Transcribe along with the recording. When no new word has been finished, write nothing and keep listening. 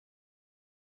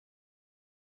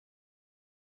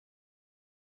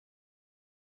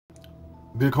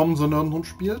Willkommen zu Nerd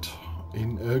spielt.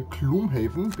 In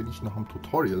Gloomhaven bin ich nach dem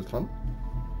Tutorial dran.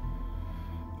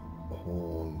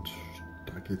 Und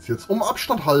da geht es jetzt um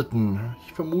Abstand halten.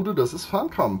 Ich vermute, das ist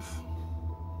Fernkampf.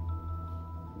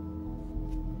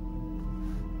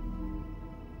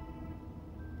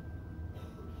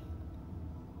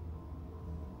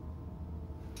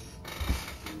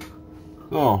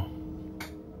 So.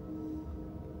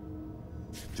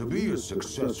 To be a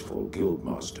successful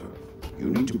guildmaster, you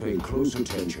need to pay close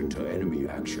attention to enemy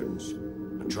actions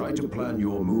and try to plan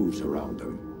your moves around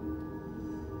them.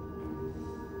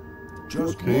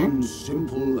 Just one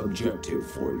simple objective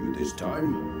for you this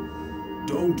time.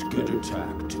 Don't get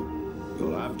attacked.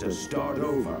 You'll have to start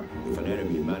over if an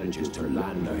enemy manages to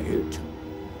land a hit.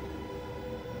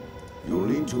 You'll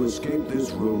need to escape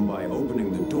this room by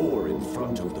opening the door in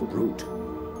front of the brute.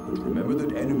 But remember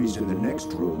that enemies in the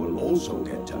next room will also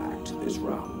get to act this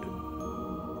round.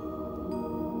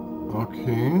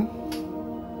 Okay.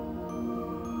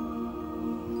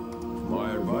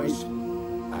 My advice?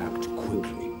 Act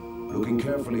quickly, looking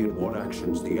carefully at what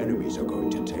actions the enemies are going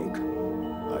to take.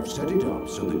 I've set it up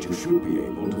so that you should be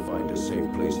able to find a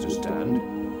safe place to stand,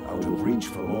 out of reach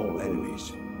from all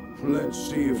enemies. Let's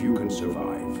see if you can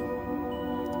survive.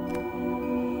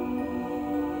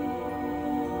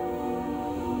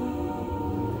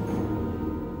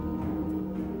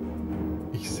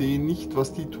 Ich sehe nicht,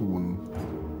 was die tun.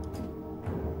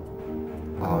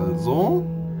 Also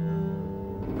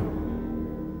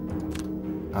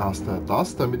erst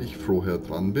das, damit ich vorher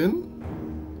dran bin.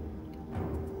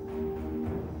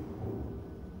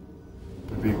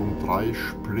 Bewegung 3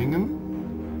 springen.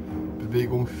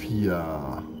 Bewegung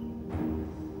 4.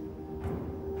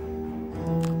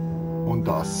 Und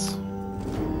das.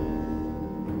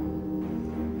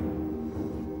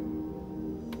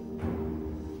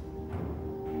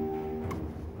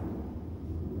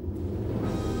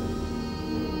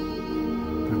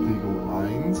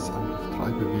 Angriff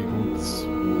 3, Bewegung 2.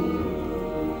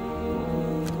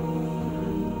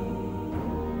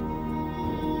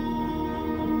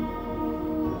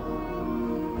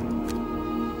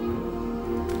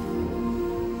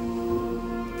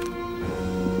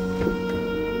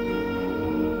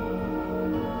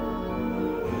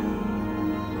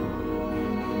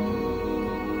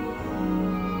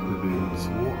 Bewegung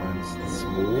 2, 1,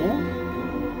 2.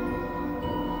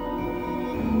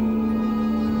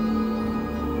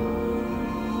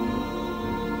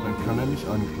 Kann er mich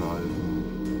angreifen.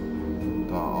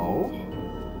 Da auch.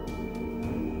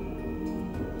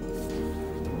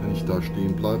 Wenn ich da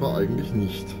stehen bleibe, eigentlich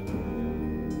nicht.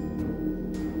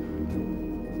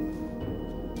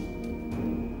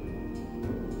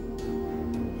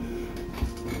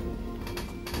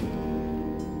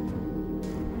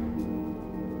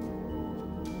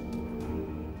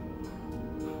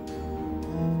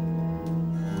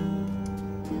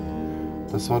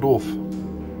 Das war doof.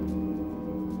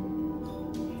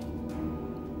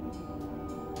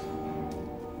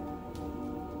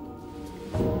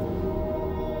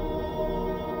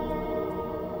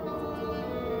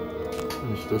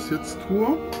 Wenn ich das jetzt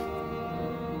tue.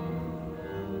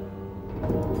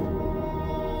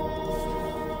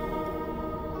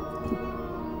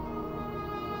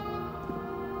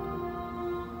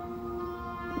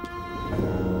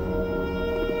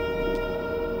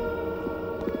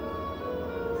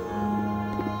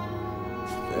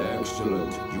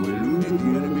 Excellent. You eluded the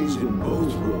enemies in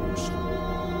both rooms.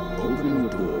 Opening a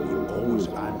door will always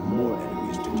add more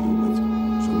enemies to deal with,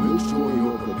 so make sure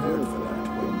you're prepared for that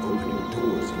when opening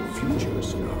doors in future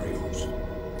scenarios.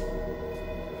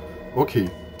 Okay,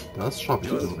 das schaffe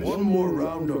ich Just one more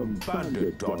round of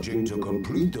bandit dodging to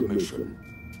complete the mission.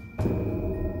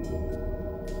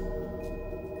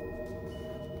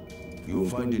 You'll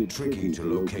find it tricky to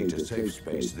locate a safe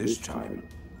space this time.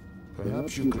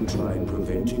 Perhaps you can try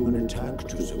preventing an attack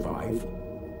to survive.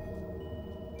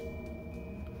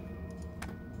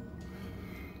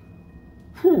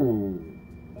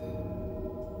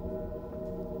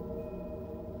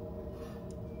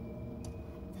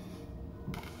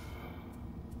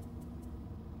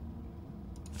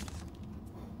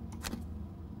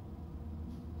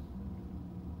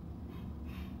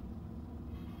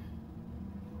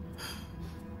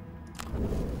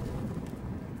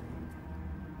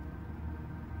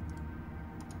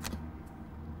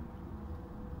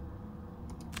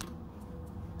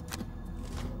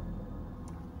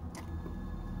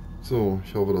 So,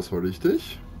 ich hoffe, das war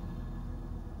richtig.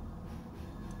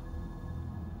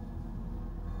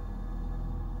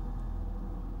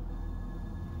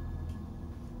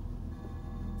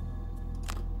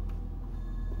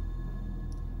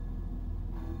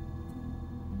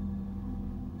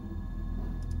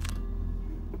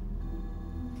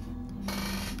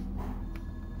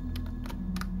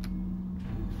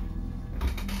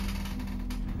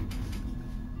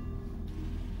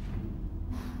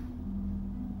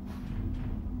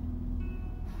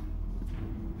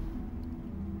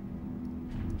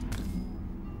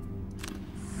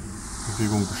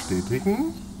 Fügung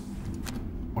bestätigen.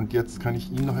 Und jetzt kann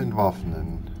ich ihn noch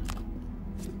entwaffnen.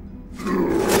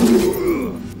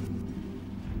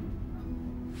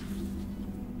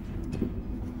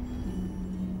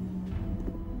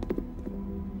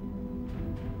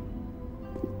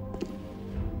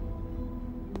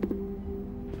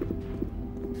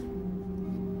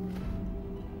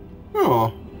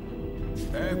 Ja.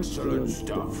 Excellent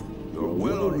stuff. You're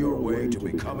well on your way to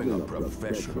becoming a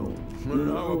professional. And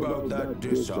how about that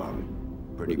disarm?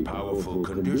 Pretty powerful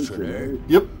condition, eh?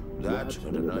 Yep. That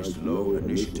and a nice low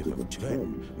initiative of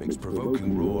 10 makes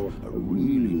provoking roar a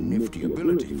really nifty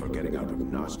ability for getting out of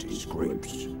nasty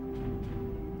scrapes.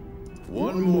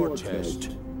 One more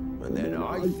test, and then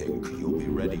I think you'll be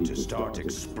ready to start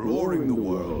exploring the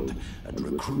world and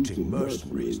recruiting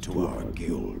mercenaries to our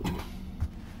guild.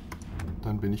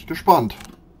 Dann bin ich gespannt.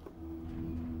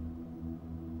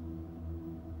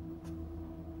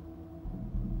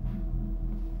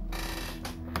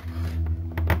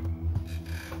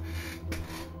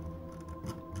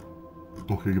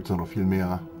 Doch, hier gibt es ja noch viel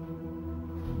mehr.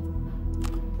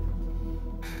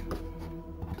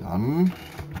 Dann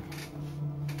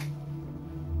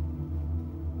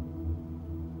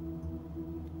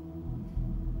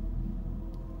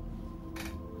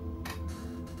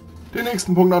den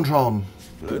nächsten Punkt anschauen.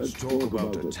 Let's talk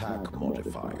about attack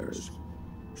modifiers.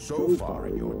 So far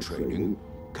in your training,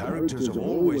 characters have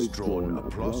always drawn a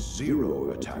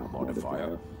 +0 attack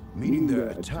modifier, meaning their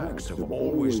attacks have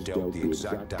always dealt the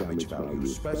exact damage value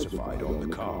specified on the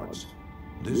cards.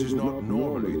 This is not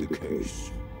normally the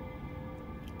case.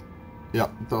 Ja,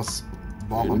 das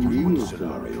war In natürlich real gut.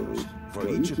 scenarios, for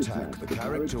each attack, the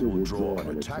character will draw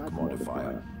an attack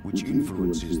modifier which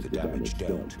influences the damage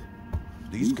dealt.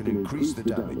 These can increase the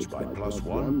damage by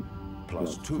 +1,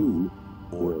 +2,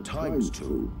 or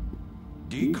 ×2.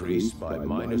 Decrease by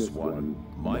 -1,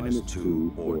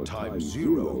 -2, or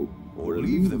 ×0, or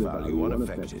leave the value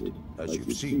unaffected, as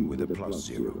you've seen with a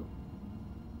 +0.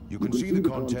 You can see the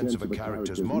contents of a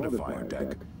character's modifier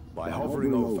deck by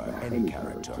hovering over any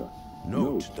character.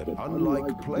 Note that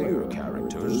unlike player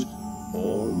characters,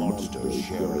 all monsters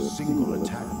share a single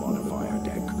attack modifier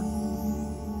deck.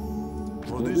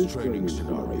 For this training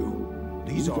scenario,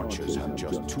 these archers have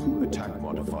just 2 attack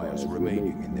modifiers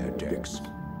remaining in their decks,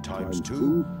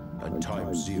 ×2 and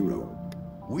 ×0.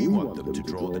 We want them to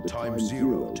draw the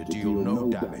 ×0 to deal no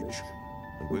damage,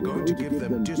 and we're going to give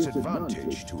them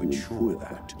disadvantage to ensure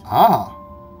that. Ah,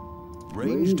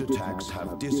 Ranged attacks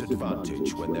have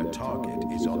disadvantage when their target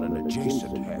is on an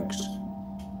adjacent hex.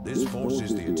 This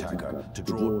forces the attacker to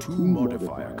draw 2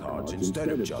 modifier cards instead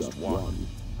of just 1,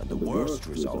 and the worst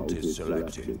result is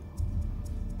selected.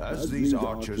 As these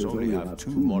archers only have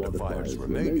 2 modifiers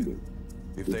remaining,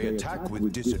 if they attack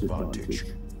with disadvantage,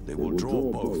 they will draw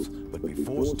both, but be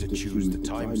forced to choose the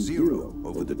 ×0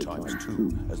 over the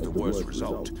 ×2 as the worst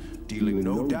result, dealing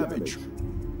no damage.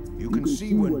 You can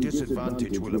see when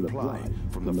disadvantage will apply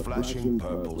from the flashing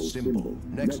purple symbol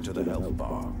next to the health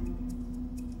bar.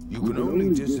 You can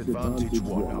only disadvantage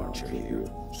one archer here,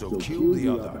 so kill the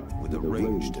other with a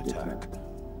ranged attack.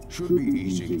 Should be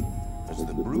easy, as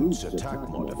the Brute's attack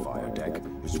modifier deck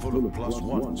is full of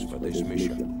 +1s for this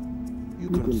mission. You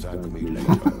can thank me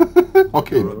later.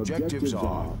 okay. Your objectives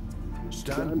are: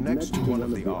 stand next to one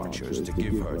of the archers to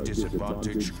give her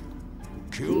disadvantage,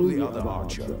 kill the other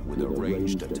archer with a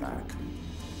ranged attack.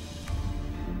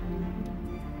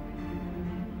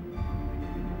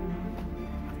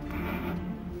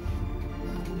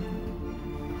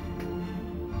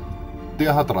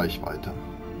 Der hat Reichweite.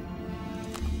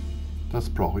 Das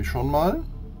brauche ich schon mal.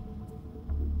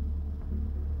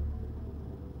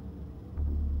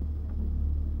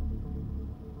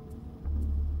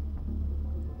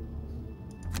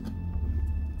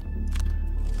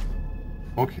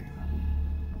 Okay.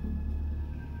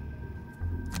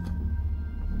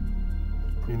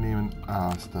 Wir nehmen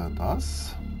erst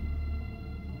das.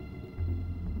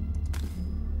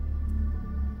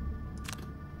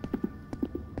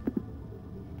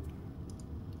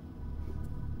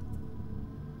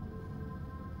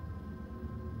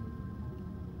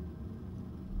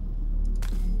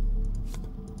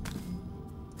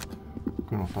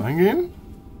 Können noch dahin gehen.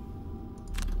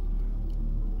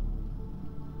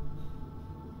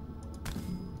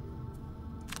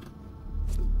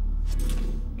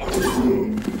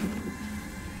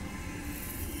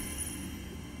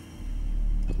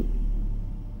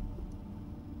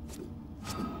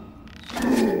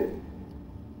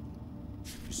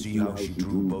 See how she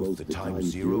drew both the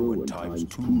 ×0 and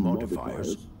 ×2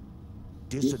 modifiers?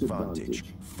 Disadvantage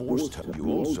forced her.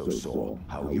 You also saw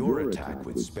how your attack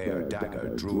with spare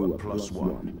dagger drew a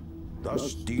 +1.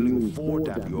 thus dealing 4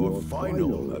 to your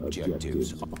final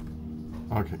objectives.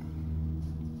 Okay.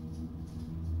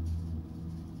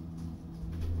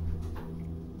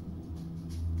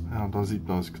 Ja, da sieht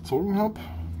man, was ich gezogen habe.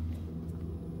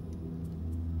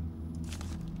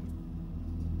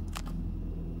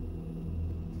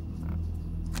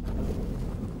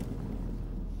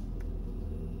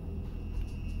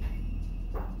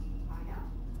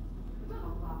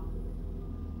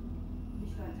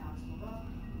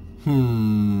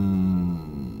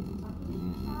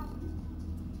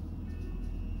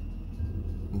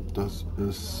 Das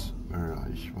ist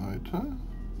Reichweite.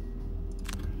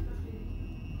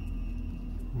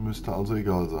 Müsste also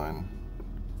egal sein.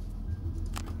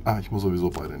 Ah, ich muss sowieso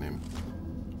beide nehmen.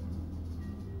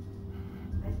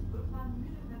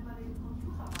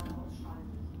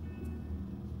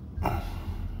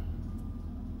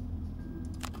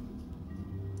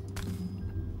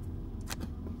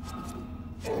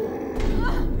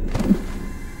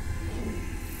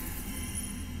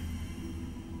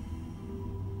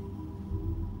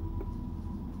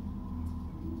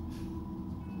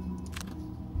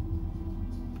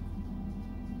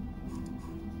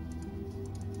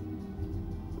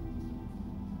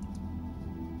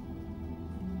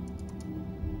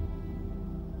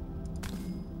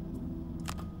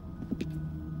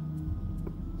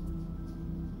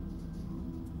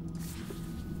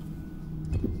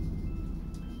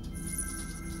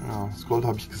 Das Gold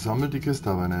habe ich gesammelt, die Kiste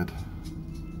aber nicht.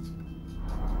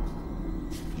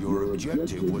 Your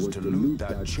objective was to loot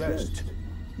that chest.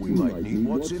 We might need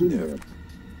what's in there.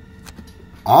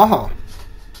 Aha!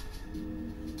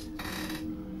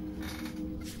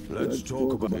 Let's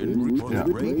talk about it. Ja.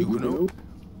 You know.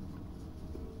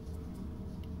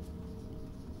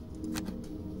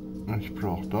 Ich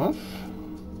brauche das.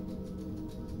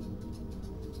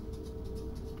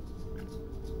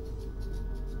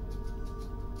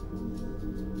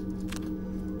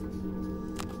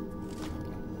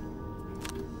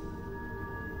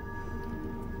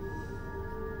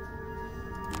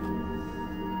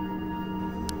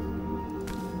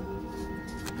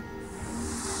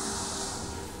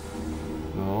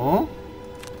 So.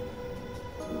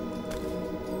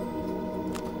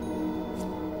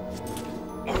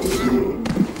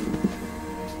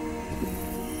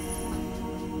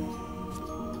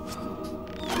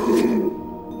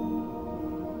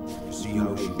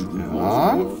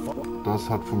 Ja, das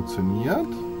hat funktioniert.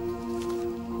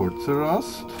 Kurze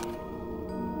Rast.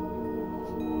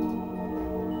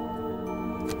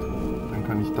 Dann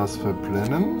kann ich das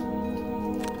verbrennen.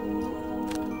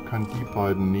 Kann die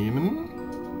beiden nehmen.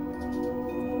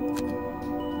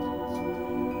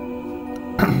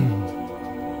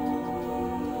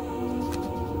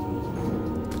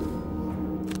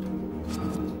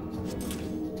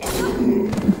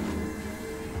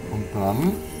 Und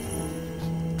dann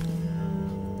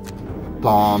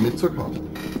damit zur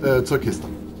Karte, zur Kiste.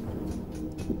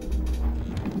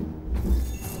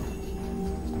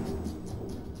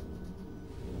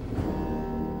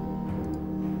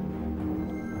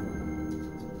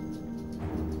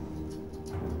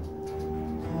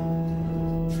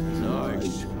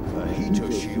 Nice. A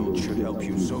heater shield should help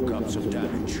you soak up some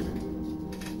damage.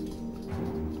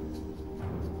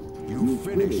 You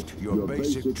finished your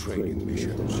basic training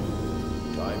missions.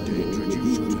 Time to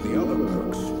introduce you to the other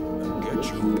perks and get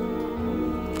you.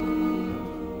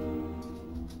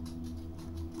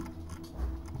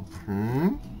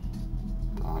 Okay.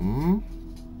 Dann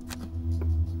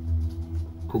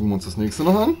gucken wir uns das nächste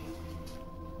noch an.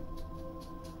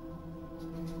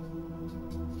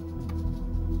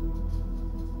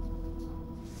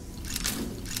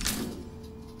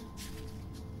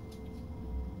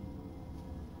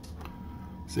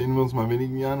 Sehen wir uns mal in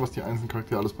wenigen Jahren, was die einzelnen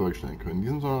Charaktere alles bewerkstelligen können. In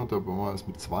diesem Sommer hat der Bomber es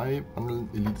mit 2 anderen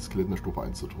Elite-Skeletten der Stufe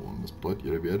 1 zu tun. Das bedeutet,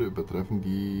 ihre Werte übertreffen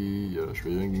die ihrer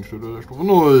schweren Gegenstände der Stufe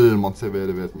 0.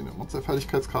 Monsterwerte werden mit einer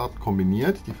Monsterfertigkeitskarte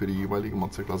kombiniert, die für die jeweilige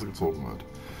Monsterklasse gezogen wird.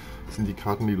 Das sind die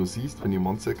Karten, die du siehst, wenn die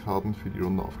Monsterkarten für die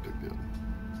Runde aufgedeckt werden.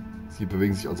 Sie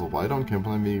bewegen sich also weiter und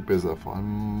kämpfen ein wenig besser, vor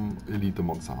allem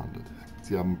Elite-Monster handelt.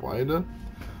 Sie haben beide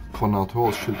von Natur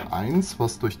aus Schild 1,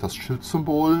 was durch das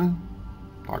Schildsymbol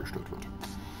dargestellt wird.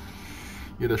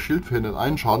 Jeder Schild verhindert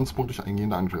einen Schadenspunkt durch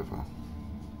eingehende Angriffe.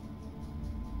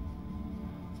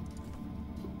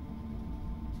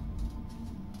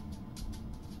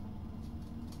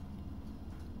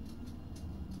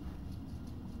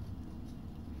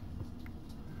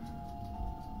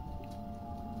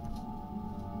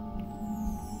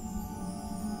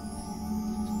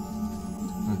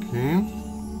 Okay.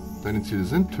 Deine Ziele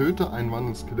sind: töte ein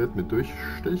wandelndes Skelett mit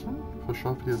Durchstechen,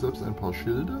 verschaffe dir selbst ein paar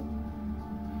Schilde,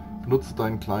 benutze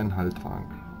deinen kleinen Heiltrank.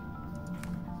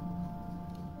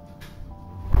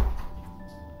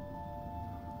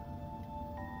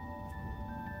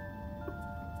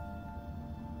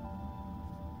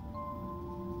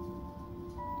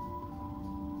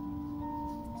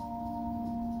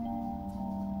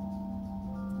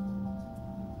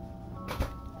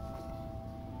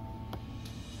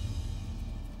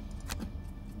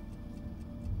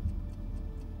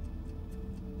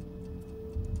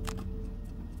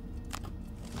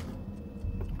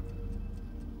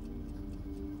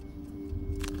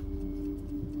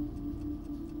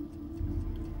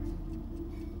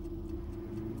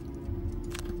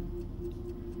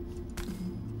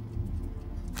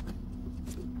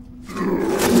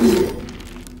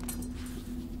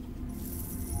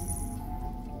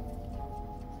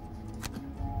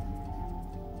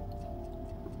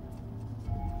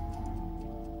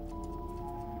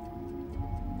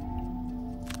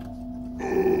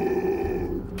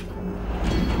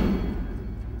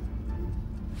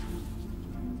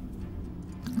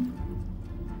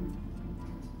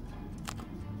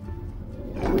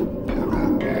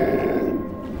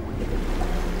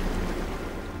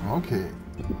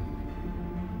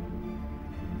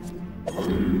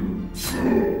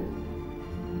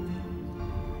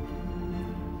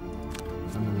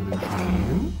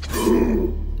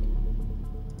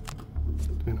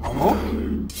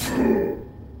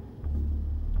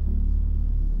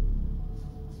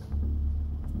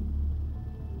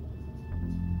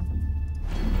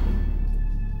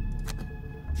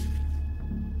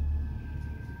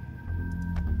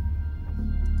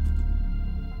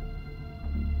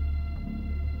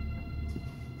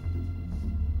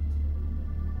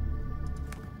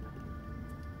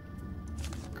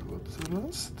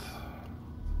 zuerst.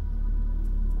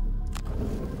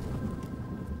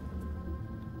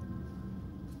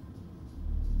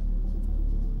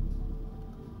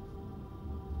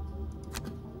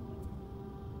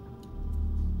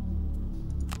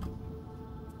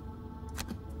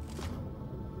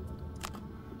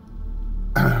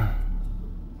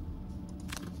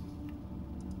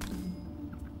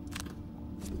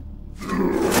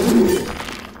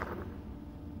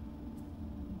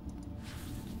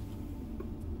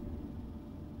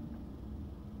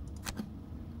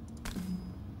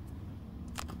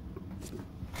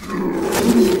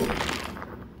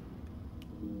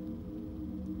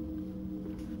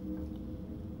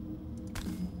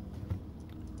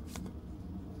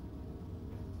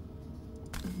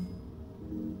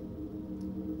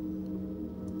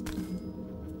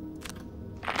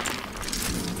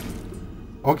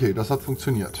 Okay, das hat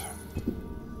funktioniert.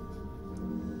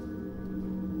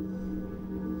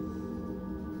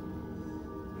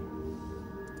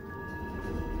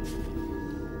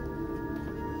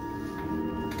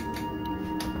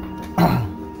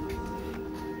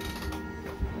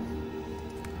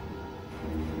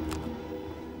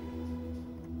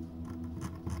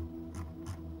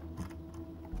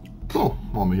 So,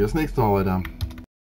 machen wir hier das nächste Mal weiter.